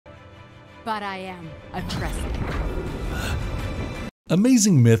but I am a Trese.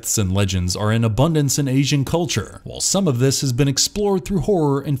 Amazing myths and legends are in abundance in Asian culture. While some of this has been explored through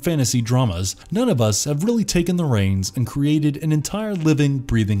horror and fantasy dramas, none of us have really taken the reins and created an entire living,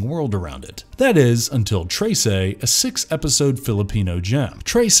 breathing world around it. That is, until Trese, a 6-episode Filipino gem.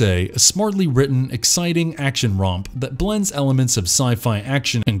 Trese, a smartly written, exciting action romp that blends elements of sci-fi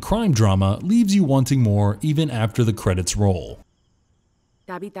action and crime drama, leaves you wanting more even after the credits roll.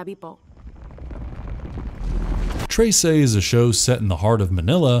 Tabi-tabi po. Trese is a show set in the heart of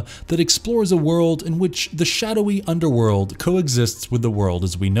Manila that explores a world in which the shadowy underworld coexists with the world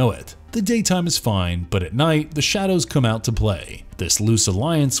as we know it. The daytime is fine, but at night, the shadows come out to play. This loose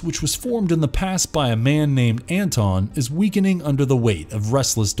alliance, which was formed in the past by a man named Anton, is weakening under the weight of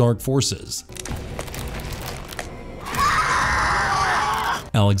restless dark forces.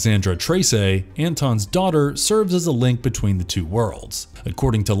 Alexandra Trese, Anton's daughter, serves as a link between the two worlds.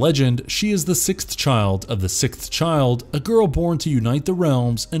 According to legend, she is the 6th child of the 6th child, a girl born to unite the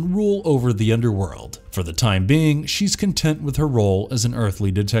realms and rule over the underworld. For the time being, she's content with her role as an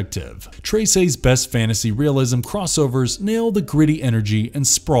earthly detective. Trese's best fantasy realism crossovers nail the gritty energy and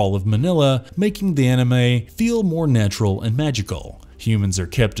sprawl of Manila, making the anime feel more natural and magical. Humans are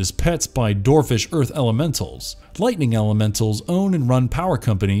kept as pets by dwarfish earth elementals. Lightning elementals own and run power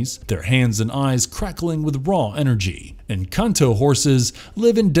companies, their hands and eyes crackling with raw energy. And Kanto horses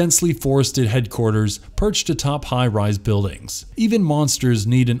live in densely forested headquarters perched atop high-rise buildings. Even monsters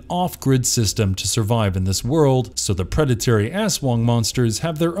need an off-grid system to survive in this world, so the predatory Aswang monsters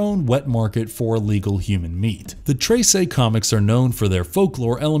have their own wet market for illegal human meat. The Trese comics are known for their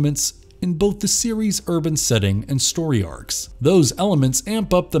folklore elements in both the series' urban setting and story arcs. Those elements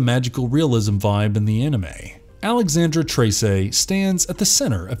amp up the magical realism vibe in the anime. Alexandra Trese stands at the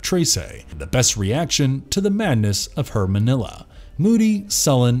center of Trese, the best reaction to the madness of her Manila. Moody,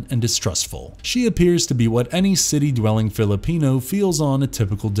 sullen, and distrustful, she appears to be what any city-dwelling Filipino feels on a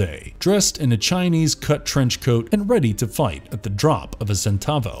typical day, dressed in a Chinese cut trench coat and ready to fight at the drop of a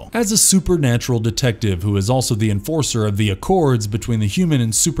centavo. As a supernatural detective who is also the enforcer of the accords between the human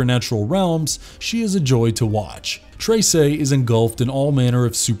and supernatural realms, she is a joy to watch. Trese is engulfed in all manner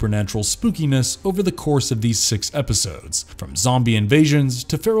of supernatural spookiness over the course of these 6 episodes, from zombie invasions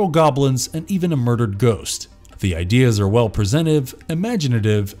to feral goblins and even a murdered ghost. The ideas are well presented,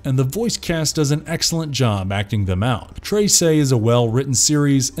 imaginative, and the voice cast does an excellent job acting them out. Trese is a well-written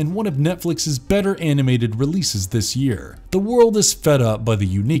series and one of Netflix's better animated releases this year. The world is fed up by the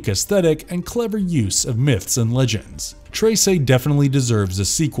unique aesthetic and clever use of myths and legends. Trese definitely deserves a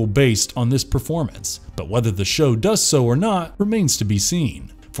sequel based on this performance, but whether the show does so or not remains to be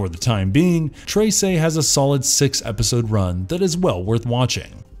seen. For the time being, Trese has a solid 6-episode run that is well worth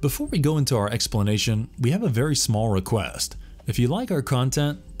watching. Before we go into our explanation, we have a very small request. If you like our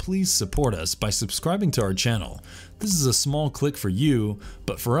content, please support us by subscribing to our channel. This is a small click for you,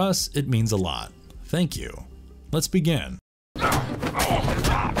 but for us, it means a lot. Thank you. Let's begin.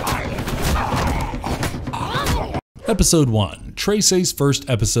 Episode 1. Trese's first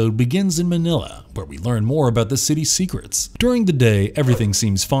episode begins in Manila, where we learn more about the city's secrets. During the day, everything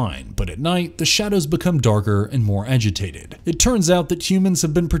seems fine, but at night, the shadows become darker and more agitated. It turns out that humans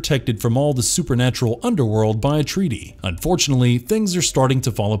have been protected from all the supernatural underworld by a treaty. Unfortunately, things are starting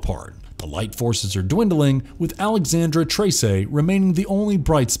to fall apart. The light forces are dwindling, with Alexandra Trese remaining the only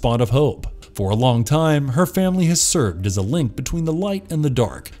bright spot of hope. For a long time, her family has served as a link between the light and the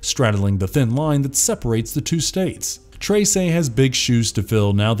dark, straddling the thin line that separates the two states. Trese has big shoes to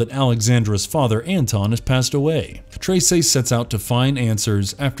fill now that Alexandra's father Anton has passed away. Trese sets out to find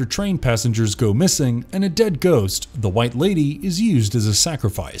answers after train passengers go missing and a dead ghost, the White Lady, is used as a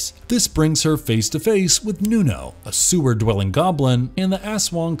sacrifice. This brings her face to face with Nuno, a sewer-dwelling goblin, and the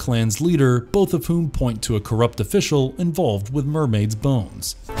Aswang clan's leader, both of whom point to a corrupt official involved with mermaids'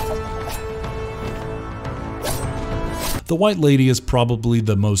 bones. The White Lady is probably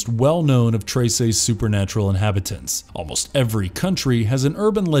the most well-known of Trese's supernatural inhabitants. Almost every country has an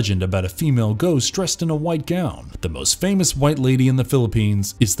urban legend about a female ghost dressed in a white gown. The most famous White Lady in the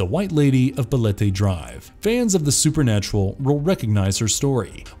Philippines is the White Lady of Balete Drive. Fans of the supernatural will recognize her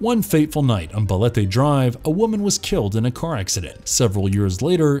story. One fateful night on Balete Drive, a woman was killed in a car accident. Several years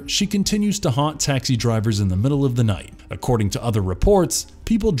later, she continues to haunt taxi drivers in the middle of the night. According to other reports,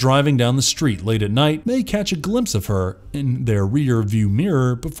 people driving down the street late at night may catch a glimpse of her in their rear view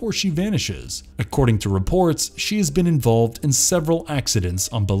mirror before she vanishes. According to reports, she has been involved in several accidents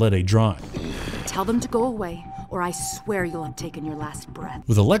on Balete Drive. Tell them to go away, or I swear you'll have taken your last breath.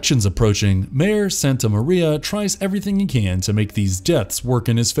 With elections approaching, Mayor Santa Maria tries everything he can to make these deaths work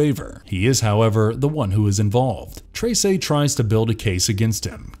in his favor. He is, however, the one who is involved. Trese tries to build a case against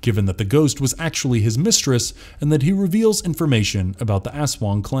him, given that the ghost was actually his mistress and that he reveals information about the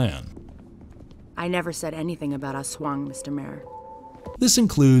Aswang clan. I never said anything about Aswang, Mr. Mayor. This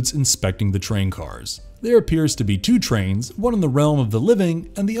includes inspecting the train cars. There appears to be two trains, one in the realm of the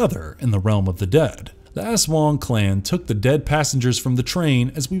living and the other in the realm of the dead. The Aswang clan took the dead passengers from the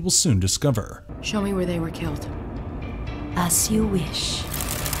train, as we will soon discover. Show me where they were killed. As you wish.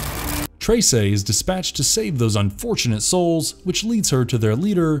 Trese is dispatched to save those unfortunate souls, which leads her to their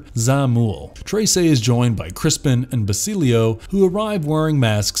leader, Zamul. Trese is joined by Crispin and Basilio, who arrive wearing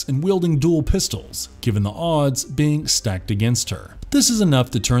masks and wielding dual pistols, given the odds being stacked against her. This is enough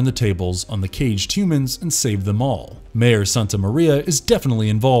to turn the tables on the caged humans and save them all. Mayor Santa Maria is definitely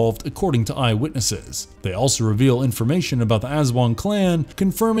involved, according to eyewitnesses. They also reveal information about the Aswang clan,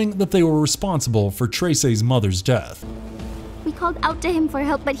 confirming that they were responsible for Trese's mother's death. We called out to him for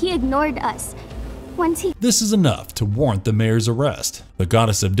help, but he ignored us. This is enough to warrant the mayor's arrest. The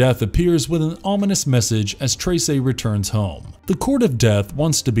goddess of death appears with an ominous message as Trese returns home. The court of death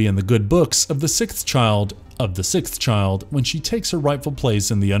wants to be in the good books of the sixth child when she takes her rightful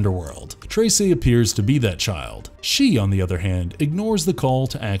place in the underworld. Trese appears to be that child. She, on the other hand, ignores the call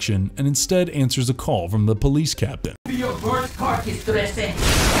to action and instead answers a call from the police captain.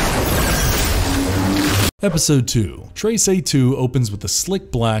 Episode 2. Trese 2 opens with a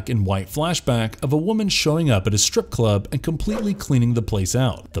slick black and white flashback of a woman showing up at a strip club and completely cleaning the place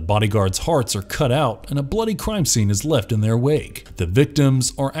out. The bodyguards' hearts are cut out and a bloody crime scene is left in their wake. The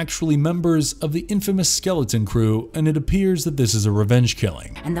victims are actually members of the infamous skeleton crew, and it appears that this is a revenge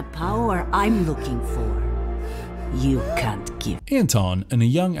killing. And the power I'm looking for, you can't give. Anton and a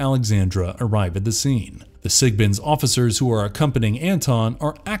young Alexandra arrive at the scene. The Sigbins officers who are accompanying Anton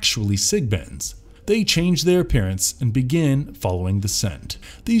are actually Sigbins. They change their appearance and begin following the scent.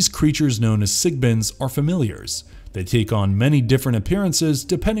 These creatures known as Sigbins are familiars. They take on many different appearances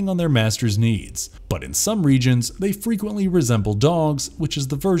depending on their master's needs, but in some regions they frequently resemble dogs, which is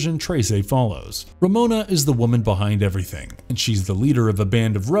the version Trese follows. Ramona is the woman behind everything, and she's the leader of a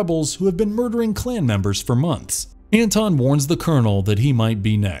band of rebels who have been murdering clan members for months. Anton warns the colonel that he might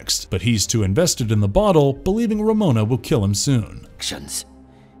be next, but he's too invested in the bottle, believing Ramona will kill him soon.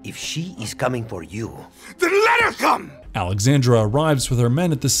 If she is coming for you, then let her come! Alexandra arrives with her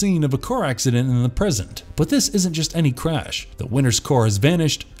men at the scene of a car accident in the present. But this isn't just any crash. The winner's car has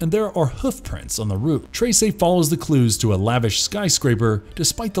vanished, and there are hoof prints on the roof. Trese follows the clues to a lavish skyscraper,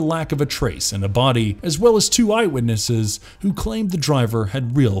 despite the lack of a trace and a body, as well as two eyewitnesses who claimed the driver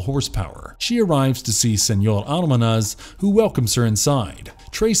had real horsepower. She arrives to see Senor Almanaz, who welcomes her inside.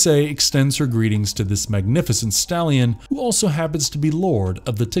 Trese extends her greetings to this magnificent stallion, who also happens to be Lord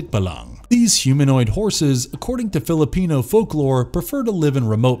of the Tikbalang. These humanoid horses, according to Filipino folklore, prefer to live in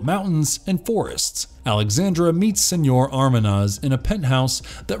remote mountains and forests. Alexandra meets Senor Armanaz in a penthouse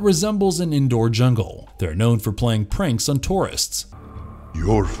that resembles an indoor jungle. They're known for playing pranks on tourists.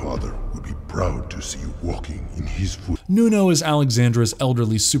 Your father would be proud to see you walking in his foot. Nuno is Alexandra's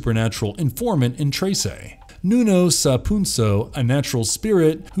elderly supernatural informant in Trese. Nuno Sapunso, a natural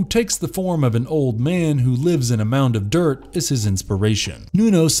spirit who takes the form of an old man who lives in a mound of dirt, is his inspiration.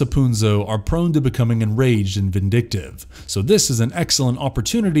 Nuno Sapunso are prone to becoming enraged and vindictive, so this is an excellent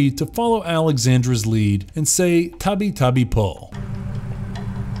opportunity to follow Alexandra's lead and say tabi tabi po.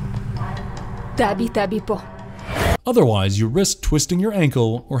 Tabi tabi po. Otherwise, you risk twisting your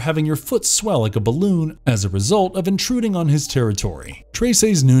ankle or having your foot swell like a balloon as a result of intruding on his territory.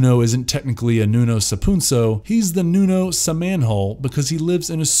 Trese's Nuno isn't technically a Nuno Sapunso, he's the Nuno Samanhole because he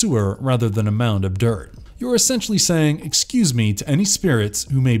lives in a sewer rather than a mound of dirt. You're essentially saying excuse me to any spirits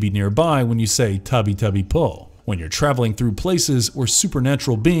who may be nearby when you say tabi tabi po. When you're traveling through places where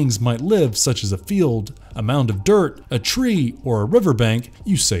supernatural beings might live, such as a field, a mound of dirt, a tree, or a riverbank,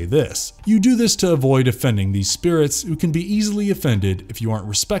 you say this. You do this to avoid offending these spirits who can be easily offended if you aren't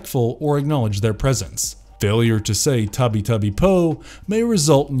respectful or acknowledge their presence. Failure to say tabi tabi po may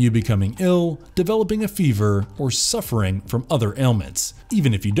result in you becoming ill, developing a fever, or suffering from other ailments.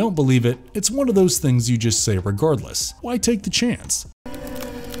 Even if you don't believe it, it's one of those things you just say regardless. Why take the chance?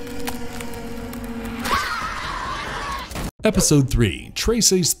 Episode 3.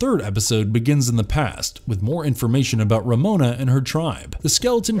 Trese's third episode begins in the past, with more information about Ramona and her tribe. The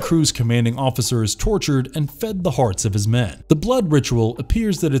skeleton crew's commanding officer is tortured and fed the hearts of his men. The blood ritual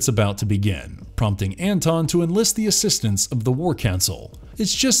appears that it's about to begin, prompting Anton to enlist the assistance of the War Council.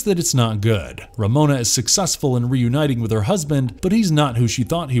 It's just that it's not good. Ramona is successful in reuniting with her husband, but he's not who she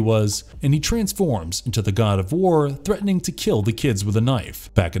thought he was, and he transforms into the god of war, threatening to kill the kids with a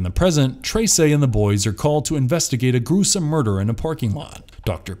knife. Back in the present, Trese and the boys are called to investigate a gruesome murder in a parking lot.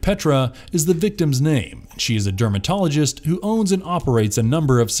 Dr. Petra is the victim's name. She is a dermatologist who owns and operates a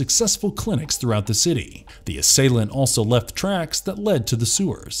number of successful clinics throughout the city. The assailant also left tracks that led to the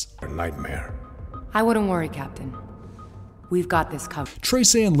sewers. A nightmare. I wouldn't worry, Captain. We've got this covered.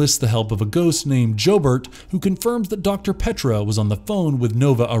 Trese enlists the help of a ghost named Jobert, who confirms that Dr. Petra was on the phone with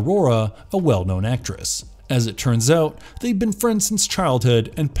Nova Aurora, a well-known actress. As it turns out, they've been friends since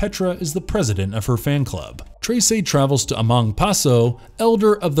childhood, and Petra is the president of her fan club. Trese travels to Amang Paso,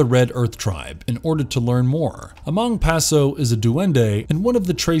 elder of the Red Earth tribe, in order to learn more. Amang Paso is a duende and one of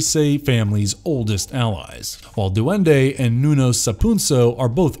the Trese family's oldest allies. While Duende and Nuno Sapunso are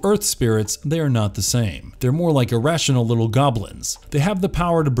both earth spirits, they are not the same. They're more like irrational little goblins. They have the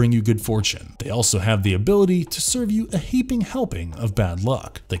power to bring you good fortune. They also have the ability to serve you a heaping helping of bad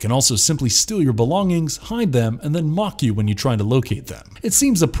luck. They can also simply steal your belongings, hide them, and then mock you when you try to locate them. It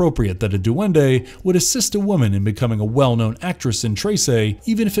seems appropriate that a duende would assist a woman in becoming a well-known actress in Trese,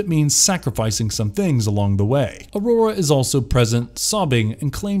 even if it means sacrificing some things along the way. Aurora is also present, sobbing,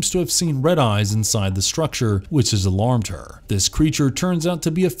 and claims to have seen red eyes inside the structure, which has alarmed her. This creature turns out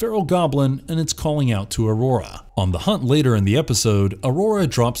to be a feral goblin, and it's calling out to Aurora. On the hunt later in the episode, Aurora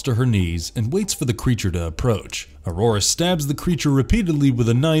drops to her knees and waits for the creature to approach. Aurora stabs the creature repeatedly with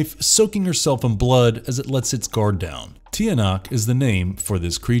a knife, soaking herself in blood as it lets its guard down. Tiyanak is the name for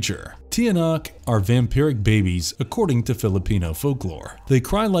this creature. Tiyanak are vampiric babies according to Filipino folklore. They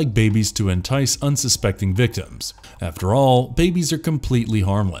cry like babies to entice unsuspecting victims. After all, babies are completely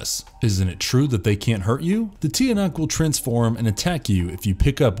harmless. Isn't it true that they can't hurt you? The Tiyanak will transform and attack you if you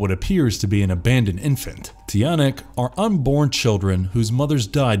pick up what appears to be an abandoned infant. Tiyanak are unborn children whose mothers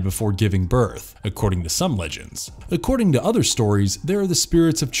died before giving birth, according to some legends. According to other stories, they are the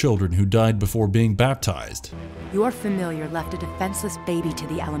spirits of children who died before being baptized. Your familiar left a defenseless baby to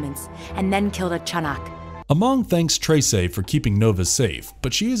the elements, and then killed a Chanak. Amang thanks Trese for keeping Nova safe,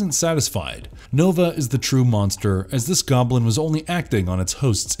 but she isn't satisfied. Nova is the true monster, as this goblin was only acting on its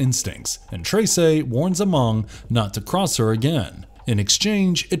host's instincts, and Trese warns Amang not to cross her again. In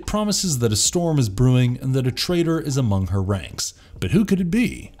exchange, it promises that a storm is brewing and that a traitor is among her ranks. But who could it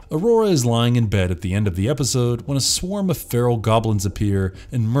be? Aurora is lying in bed at the end of the episode when a swarm of feral goblins appear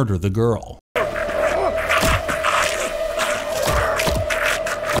and murder the girl.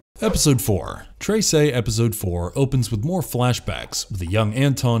 Episode 4. Trese Episode 4 opens with more flashbacks, with a young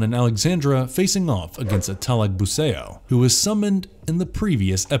Anton and Alexandra facing off against a Talag Buseo, who was summoned in the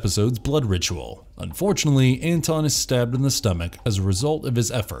previous episode's blood ritual. Unfortunately, Anton is stabbed in the stomach as a result of his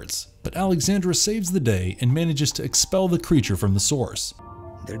efforts, but Alexandra saves the day and manages to expel the creature from the source.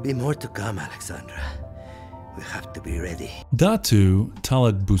 There'll be more to come, Alexandra. We have to be ready. Datu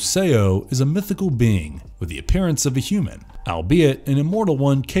Talag Buseo is a mythical being with the appearance of a human, albeit an immortal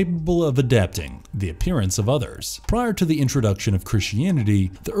one capable of adapting the appearance of others. Prior to the introduction of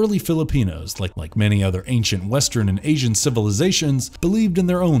Christianity, the early Filipinos, like many other ancient Western and Asian civilizations, believed in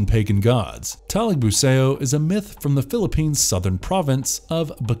their own pagan gods. Talag Buseo is a myth from the Philippines' southern province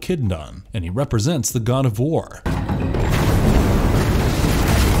of Bukidnon, and he represents the god of war.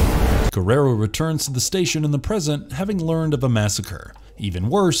 Guerrero returns to the station in the present, having learned of a massacre. Even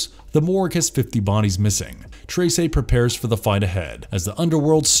worse, the morgue has 50 bodies missing. Trese prepares for the fight ahead, as the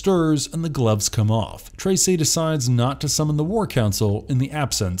underworld stirs and the gloves come off. Trese decides not to summon the War Council in the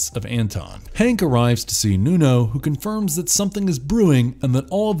absence of Anton. Hank arrives to see Nuno, who confirms that something is brewing and that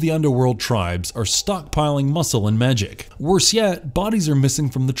all of the underworld tribes are stockpiling muscle and magic. Worse yet, bodies are missing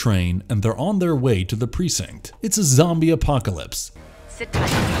from the train and they're on their way to the precinct. It's a zombie apocalypse. Sit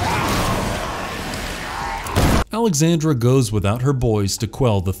tight. Alexandra goes without her boys to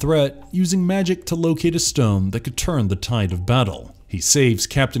quell the threat, using magic to locate a stone that could turn the tide of battle. He saves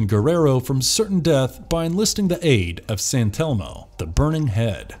Captain Guerrero from certain death by enlisting the aid of Santelmo, the Burning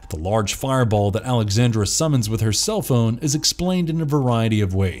Head. The large fireball that Alexandra summons with her cell phone is explained in a variety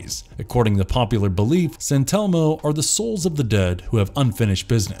of ways. According to popular belief, Santelmo are the souls of the dead who have unfinished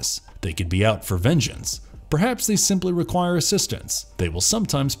business. They could be out for vengeance. Perhaps they simply require assistance. They will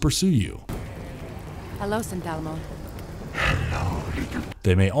sometimes pursue you. Hello, Santelmo.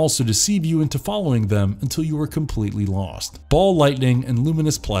 They may also deceive you into following them until you are completely lost. Ball lightning and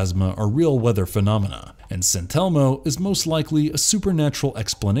luminous plasma are real weather phenomena, and Santelmo is most likely a supernatural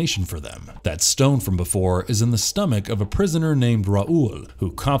explanation for them. That stone from before is in the stomach of a prisoner named Raul,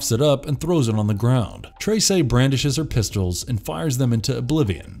 who coughs it up and throws it on the ground. Trese brandishes her pistols and fires them into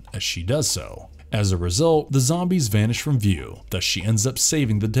oblivion as she does so. As a result, the zombies vanish from view, thus she ends up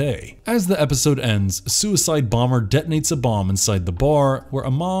saving the day. As the episode ends, a suicide bomber detonates a bomb inside the bar where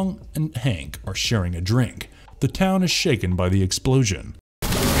Among and Hank are sharing a drink. The town is shaken by the explosion.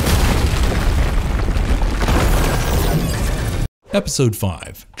 Episode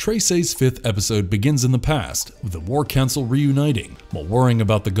 5. Trese's 5th episode begins in the past, with the War Council reuniting. While worrying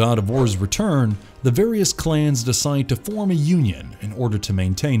about the God of War's return, the various clans decide to form a union in order to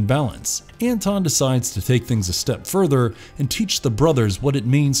maintain balance. Anton decides to take things a step further and teach the brothers what it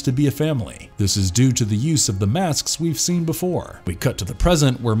means to be a family. This is due to the use of the masks we've seen before. We cut to the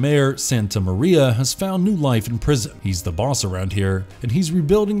present where Mayor Santa Maria has found new life in prison. He's the boss around here, and he's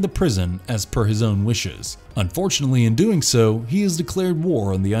rebuilding the prison as per his own wishes. Unfortunately, in doing so, he has declared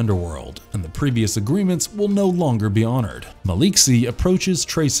war on the underworld, and the previous agreements will no longer be honored. Maliksi approaches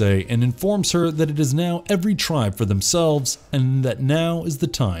Trese and informs her that it is now every tribe for themselves, and that now is the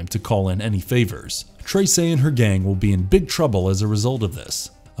time to call in any favors. Trese and her gang will be in big trouble as a result of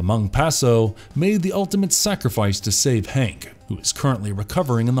this. Among Paso made the ultimate sacrifice to save Hank, who is currently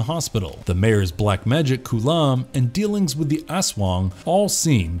recovering in the hospital. The mayor's black magic Kulam and dealings with the Aswang all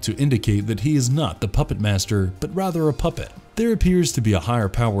seem to indicate that he is not the puppet master, but rather a puppet. There appears to be a higher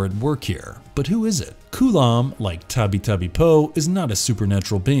power at work here, but who is it? Kulam, like Tabi Tabi Po, is not a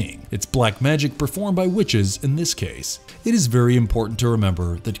supernatural being. It's black magic performed by witches in this case. It is very important to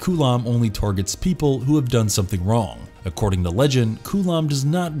remember that Kulam only targets people who have done something wrong. According to legend, Kulam does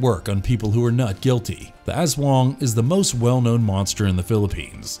not work on people who are not guilty. The Aswang is the most well-known monster in the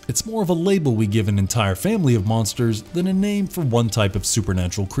Philippines. It's more of a label we give an entire family of monsters than a name for one type of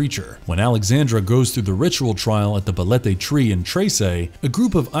supernatural creature. When Alexandra goes through the ritual trial at the Balete tree in Trese, a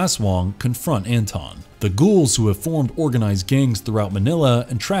group of Aswang confront Anton. The ghouls who have formed organized gangs throughout Manila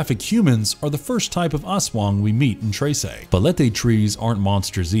and traffic humans are the first type of Aswang we meet in Trese. Balete trees aren't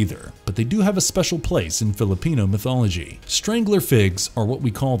monsters either, but they do have a special place in Filipino mythology. Strangler figs are what we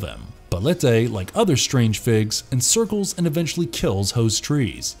call them. Balete, like other strange figs, encircles and eventually kills host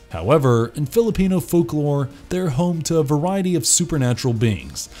trees. However, in Filipino folklore, they're home to a variety of supernatural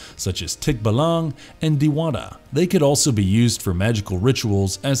beings, such as Tikbalang and Diwata. They could also be used for magical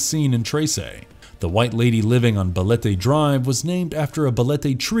rituals as seen in Trese. The white lady living on Balete Drive was named after a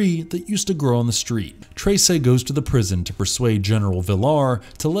balete tree that used to grow on the street. Trese goes to the prison to persuade General Villar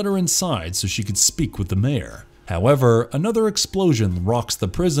to let her inside so she could speak with the mayor. However, another explosion rocks the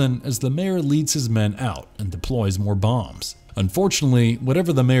prison as the mayor leads his men out and deploys more bombs. Unfortunately,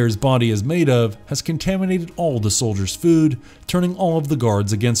 whatever the mayor's body is made of has contaminated all the soldiers' food, turning all of the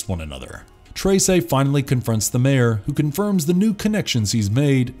guards against one another. Trese finally confronts the mayor, who confirms the new connections he's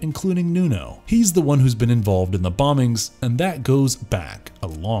made, including Nuno. He's the one who's been involved in the bombings, and that goes back a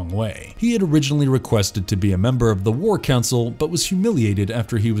long way. He had originally requested to be a member of the War Council, but was humiliated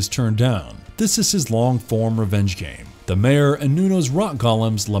after he was turned down. This is his long-form revenge game. The mayor and Nuno's rock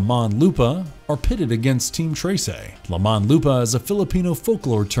golems Laman Lupa are pitted against Team Trese. Laman Lupa is a Filipino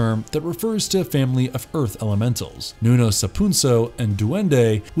folklore term that refers to a family of earth elementals. Nuno Sapunso and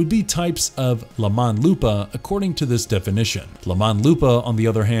Duende would be types of Laman Lupa according to this definition. Laman Lupa, on the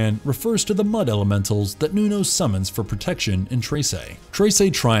other hand, refers to the mud elementals that Nuno summons for protection in Trese.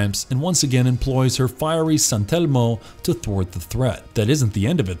 Trese triumphs and once again employs her fiery Santelmo to thwart the threat. That isn't the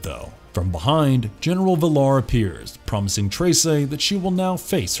end of it though. From behind, General Villar appears, promising Trese that she will now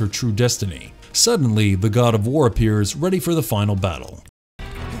face her true destiny. Suddenly, the God of War appears, ready for the final battle.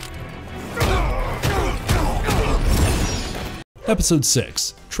 Episode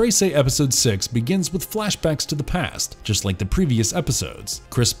 6. Trese Episode 6 begins with flashbacks to the past, just like the previous episodes.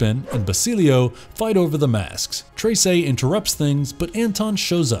 Crispin and Basilio fight over the masks. Trese interrupts things, but Anton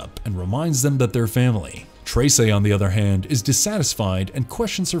shows up and reminds them that they're family. Trese, on the other hand, is dissatisfied and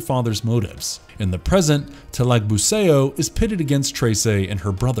questions her father's motives. In the present, Talagbuseo is pitted against Trese and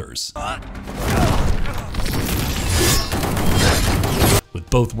her brothers. With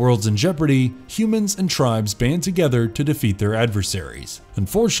both worlds in jeopardy, humans and tribes band together to defeat their adversaries.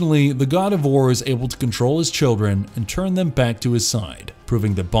 Unfortunately, the God of War is able to control his children and turn them back to his side,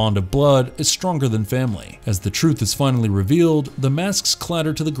 proving that bond of blood is stronger than family. As the truth is finally revealed, the masks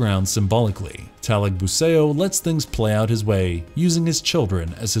clatter to the ground symbolically. Talagbuseo lets things play out his way, using his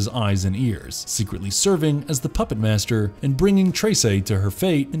children as his eyes and ears, secretly serving as the puppet master and bringing Trese to her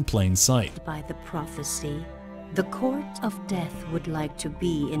fate in plain sight. By the prophecy, the court of death would like to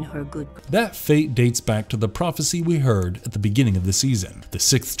be in her good. That fate dates back to the prophecy we heard at the beginning of the season. The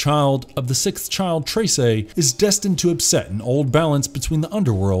sixth child of the sixth child, Trese, is destined to upset an old balance between the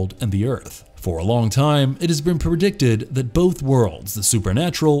underworld and the earth. For a long time, it has been predicted that both worlds, the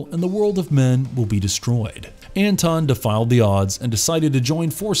supernatural and the world of men, will be destroyed. Anton defied the odds and decided to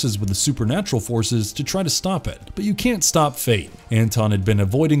join forces with the supernatural forces to try to stop it. But you can't stop fate. Anton had been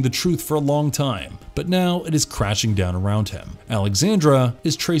avoiding the truth for a long time, but now it is crashing down around him. Alexandra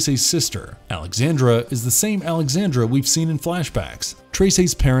is Trese's sister. Alexandra is the same Alexandra we've seen in flashbacks.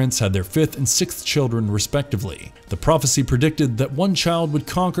 Trese's parents had their 5th and 6th children respectively. The prophecy predicted that one child would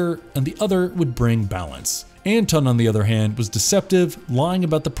conquer and the other would bring balance. Anton, on the other hand, was deceptive, lying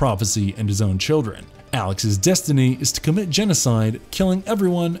about the prophecy and his own children. Alex's destiny is to commit genocide, killing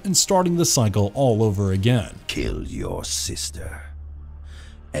everyone and starting the cycle all over again. Killed your sister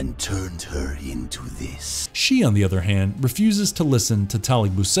and turned her into this. She, on the other hand, refuses to listen to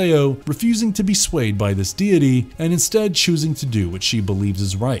Taligbuseo, refusing to be swayed by this deity and instead choosing to do what she believes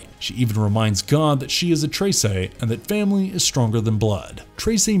is right. She even reminds God that she is a Trese and that family is stronger than blood.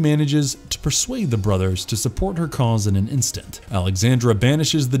 Trese manages to persuade the brothers to support her cause in an instant. Alexandra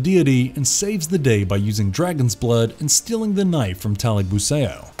banishes the deity and saves the day by using dragon's blood and stealing the knife from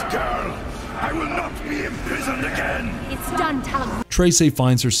Taligbuseo. Girl, I will not be imprisoned again! It's done, Talig. Trese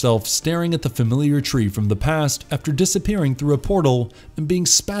finds herself staring at the familiar tree from the past after disappearing through a portal and being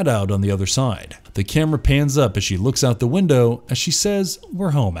spat out on the other side. The camera pans up as she looks out the window as she says,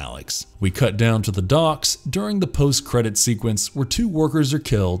 "We're home, Alex." We cut down to the docks during the post-credit sequence where 2 workers are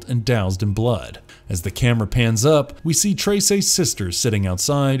killed and doused in blood. As the camera pans up, we see Trese's sister sitting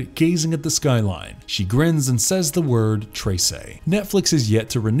outside, gazing at the skyline. She grins and says the word Trese. Netflix is yet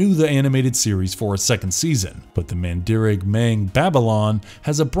to renew the animated series for a 2nd season, but the Mandirig Mang Babylon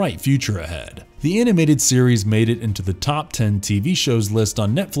has a bright future ahead. The animated series made it into the top 10 TV shows list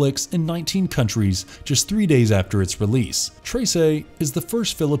on Netflix in 19 countries just 3 days after its release. Trese is the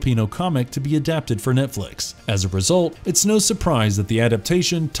first Filipino comic to be adapted for Netflix. As a result, it's no surprise that the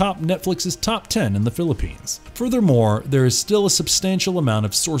adaptation topped Netflix's top 10 in the Philippines. Furthermore, there is still a substantial amount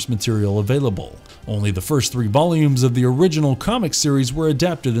of source material available. Only the first 3 volumes of the original comic series were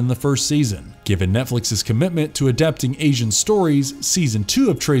adapted in the 1st season. Given Netflix's commitment to adapting Asian stories, Season 2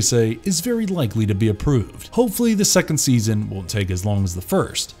 of Trese is very likely to be approved. Hopefully the 2nd season won't take as long as the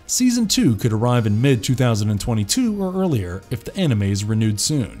 1st. Season 2 could arrive in mid-2022 or earlier if the anime is renewed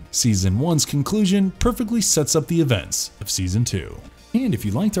soon. Season 1's conclusion perfectly sets up the events of Season 2. And if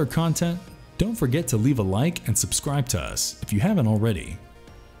you liked our content, don't forget to leave a like and subscribe to us if you haven't already.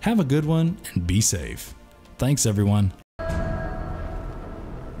 Have a good one and be safe. Thanks everyone.